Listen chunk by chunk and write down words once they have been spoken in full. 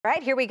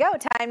Right, here we go.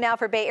 Time now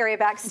for Bay Area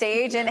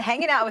Backstage, and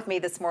hanging out with me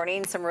this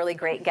morning, some really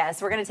great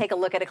guests. We're going to take a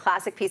look at a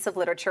classic piece of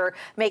literature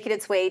making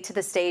its way to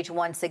the stage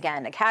once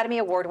again. Academy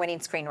Award-winning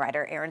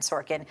screenwriter Aaron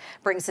Sorkin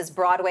brings his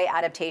Broadway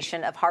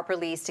adaptation of Harper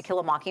Lee's To Kill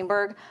a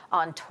Mockingbird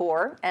on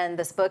tour, and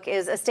this book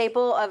is a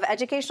staple of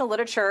educational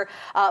literature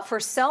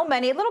for so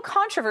many. A little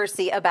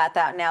controversy about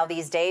that now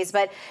these days,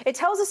 but it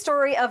tells a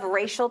story of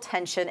racial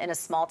tension in a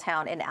small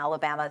town in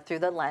Alabama through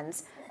the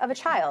lens of a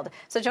child.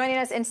 So joining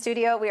us in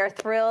studio, we are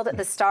thrilled.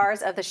 The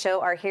stars of the show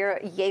are here.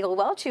 Yaegel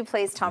Welch, who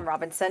plays Tom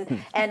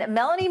Robinson, and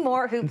Melanie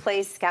Moore, who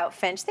plays Scout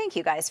Finch. Thank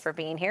you guys for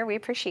being here. We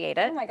appreciate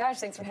it. Oh my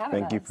gosh, thanks for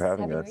having us. Thank you for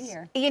having us.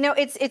 You know,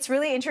 it's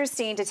really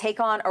interesting to take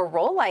on a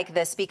role like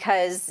this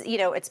because, you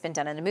know, it's been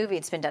done in a movie.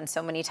 It's been done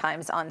so many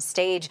times on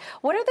stage.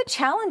 What are the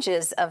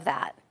challenges of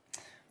that?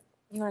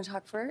 You want to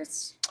talk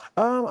first?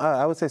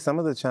 I would say some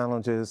of the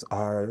challenges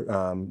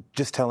are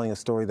just telling a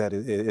story that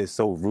is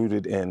so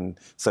rooted in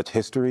such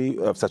history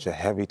of such a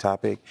heavy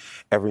topic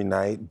every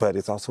night, but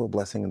it's also a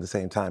blessing at the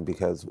same time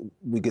because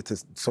we get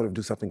to sort of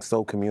do something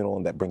so communal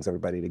and that brings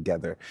everybody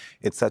together.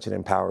 It's such an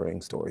empowering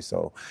story.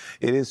 So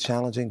it is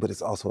challenging, but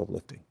it's also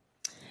uplifting.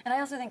 And I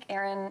also think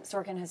Aaron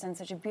Sorkin has done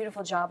such a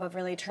beautiful job of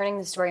really turning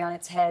the story on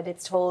its head.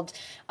 It's told,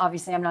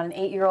 obviously I'm not an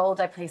 8-year-old,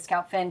 I play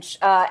Scout Finch,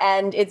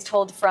 and it's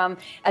told from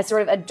a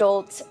sort of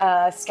adult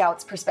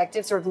Scout's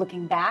perspective, sort of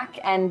looking back,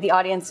 and the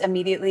audience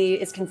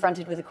immediately is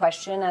confronted with a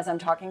question as I'm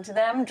talking to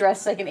them,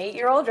 dressed like an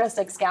 8-year-old, dressed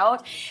like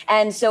Scout,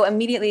 and so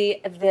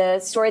immediately the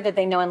story that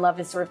they know and love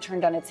is sort of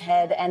turned on its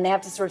head, and they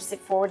have to sort of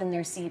sit forward in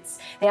their seats.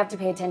 They have to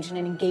pay attention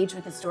and engage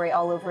with the story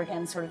all over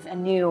again, sort of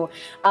anew,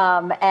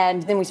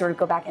 and then we sort of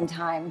go back in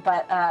time.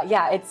 But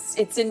yeah,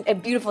 it's in a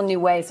beautiful new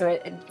way, so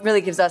it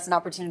really gives us an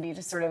opportunity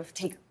to sort of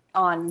take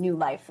on new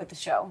life with the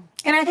show.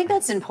 And I think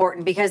that's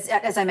important because,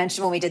 as I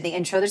mentioned when we did the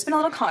intro, there's been a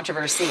little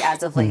controversy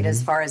as of late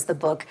as far as the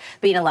book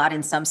being allowed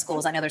in some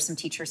schools. I know there's some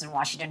teachers in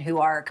Washington who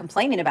are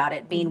complaining about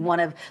it being one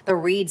of the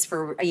reads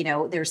for, you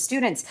know, their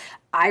students.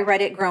 I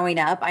read it growing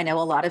up. I know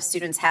a lot of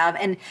students have.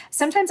 And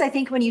sometimes I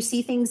think when you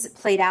see things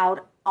played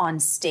out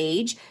on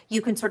stage,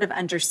 you can sort of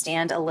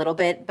understand a little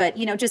bit, but,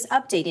 you know, just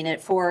updating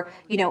it for,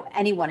 you know,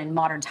 anyone in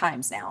modern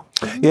times now.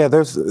 Yeah,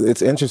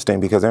 it's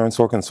interesting because Aaron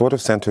Sorkin sort of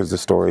centers the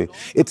story.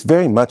 It's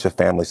very much a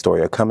family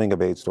story, a coming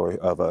of age story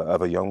of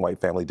a young white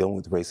family dealing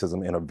with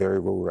racism in a very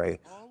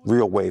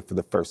real way for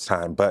the first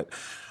time. But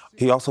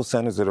he also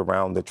centers it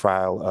around the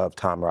trial of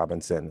Tom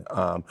Robinson,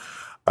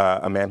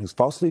 a man who's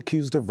falsely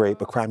accused of rape,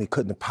 a crime he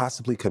couldn't have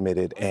possibly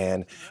committed,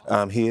 and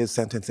he is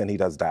sentenced and he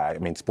does die. I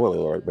mean, spoiler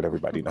alert, but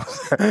everybody knows.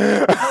 No,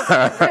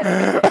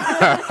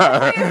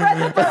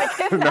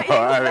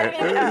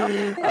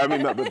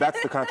 but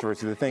that's the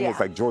controversy. The thing is,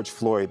 like George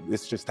Floyd,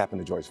 this just happened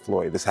to George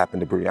Floyd. This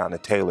happened to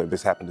Breonna Taylor.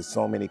 This happened to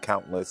so many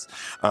countless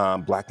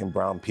black and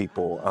brown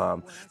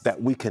people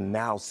that we can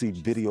now see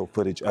video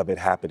footage of it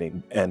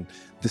happening. And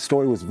the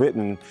story was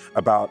written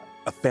about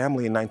a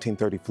family in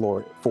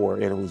 1934,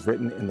 and it was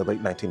written in the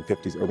late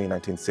 1950s, early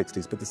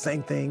 1960s, but the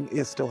same thing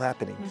is still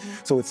happening.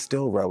 So it's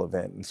still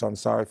relevant. And so I'm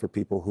sorry for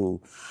people who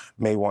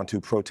may want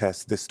to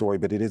protest this story,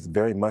 but it is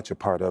very much a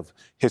part of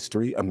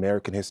history,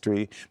 American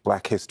history,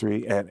 black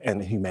history,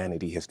 and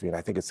humanity history. And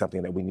I think it's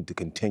something that we need to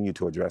continue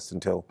to address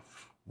until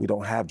we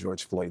don't have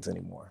George Floyd's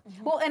anymore.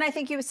 Well, and I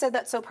think you said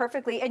that so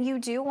perfectly, and you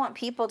do want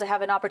people to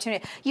have an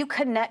opportunity. You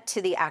connect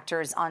to the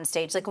actors on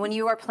stage. Like when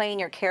you are playing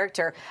your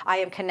character, I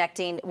am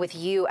connecting with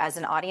you as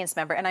an audience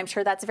member, and I'm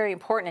sure that's very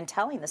important in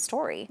telling the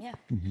story. Yeah.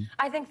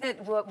 I think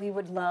that what we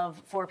would love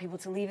for people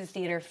to leave the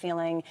theater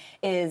feeling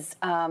is,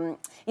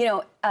 you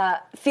know,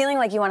 feeling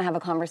like you want to have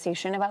a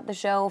conversation about the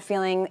show,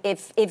 feeling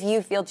if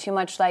you feel too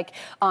much like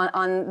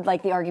on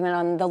like the argument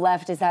on the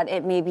left is that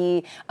it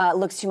maybe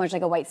looks too much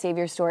like a white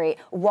savior story.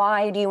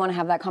 Why do you want to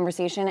have that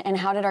conversation, and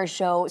how did our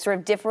show sort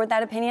of differ with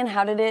that opinion?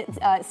 How did it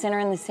center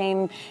in the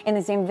same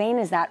vein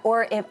as that?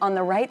 Or if on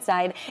the right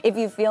side, if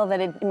you feel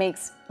that it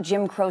makes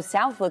Jim Crow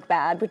South look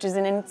bad, which is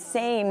an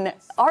insane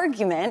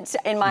argument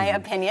in my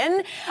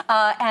opinion,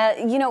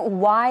 you know,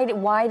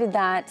 why did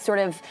that sort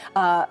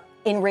of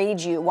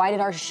enrage you? Why did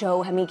our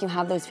show make you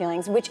have those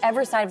feelings?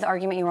 Whichever side of the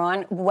argument you're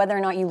on, whether or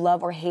not you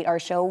love or hate our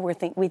show, we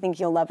think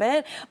you'll love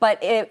it.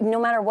 But no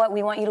matter what,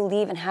 we want you to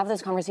leave and have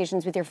those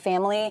conversations with your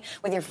family,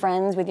 with your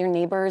friends, with your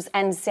neighbors,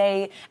 and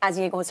say, as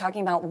Yaegel was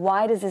talking about,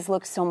 why does this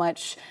look so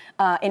much,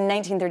 in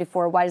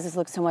 1934, why does this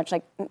look so much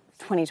like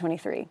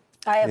 2023?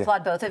 I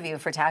applaud both of you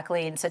for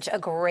tackling such a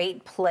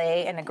great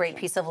play and a great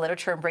piece of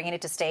literature and bringing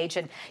it to stage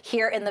and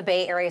here in the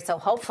Bay Area. So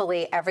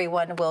hopefully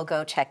everyone will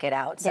go check it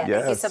out. So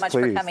thank you so much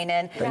for coming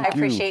in. I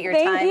appreciate your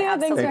time.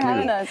 Absolutely. Thanks for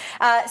having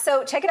us.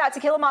 So check it out.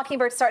 To Kill a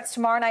Mockingbird starts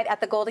tomorrow night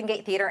at the Golden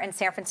Gate Theater in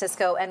San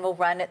Francisco and will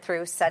run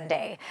through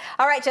Sunday.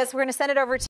 All right, Jess, we're going to send it over to